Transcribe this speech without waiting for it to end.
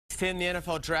Tim, the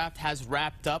NFL draft has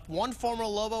wrapped up. One former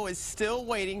Lobo is still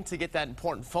waiting to get that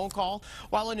important phone call,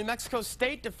 while a New Mexico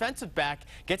State defensive back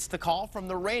gets the call from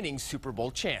the reigning Super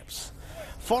Bowl champs.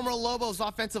 Former Lobos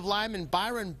offensive lineman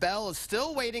Byron Bell is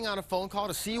still waiting on a phone call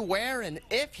to see where and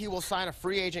if he will sign a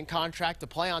free agent contract to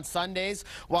play on Sundays,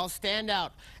 while standout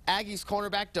Aggies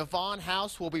cornerback Davon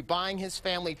House will be buying his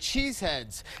family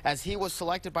cheeseheads as he was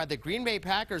selected by the Green Bay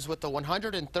Packers with the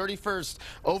 131st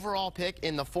overall pick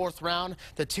in the 4th round.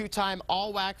 The two-time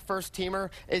All-WAC first-teamer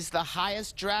is the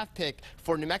highest draft pick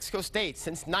for New Mexico State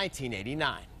since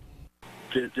 1989.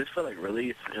 Just feel like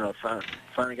relief,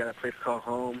 finally got a place to call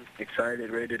home, excited,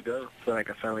 ready to go. Feel like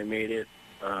I finally made it.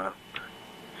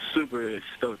 Super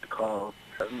stoked to call.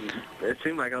 It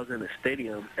seemed like I was in the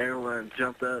stadium. Everyone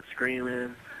jumped up,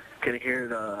 screaming. Can you hear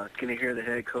the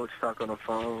head coach talk on the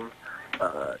phone?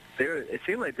 It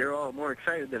seemed like they were all more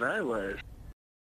excited than I was.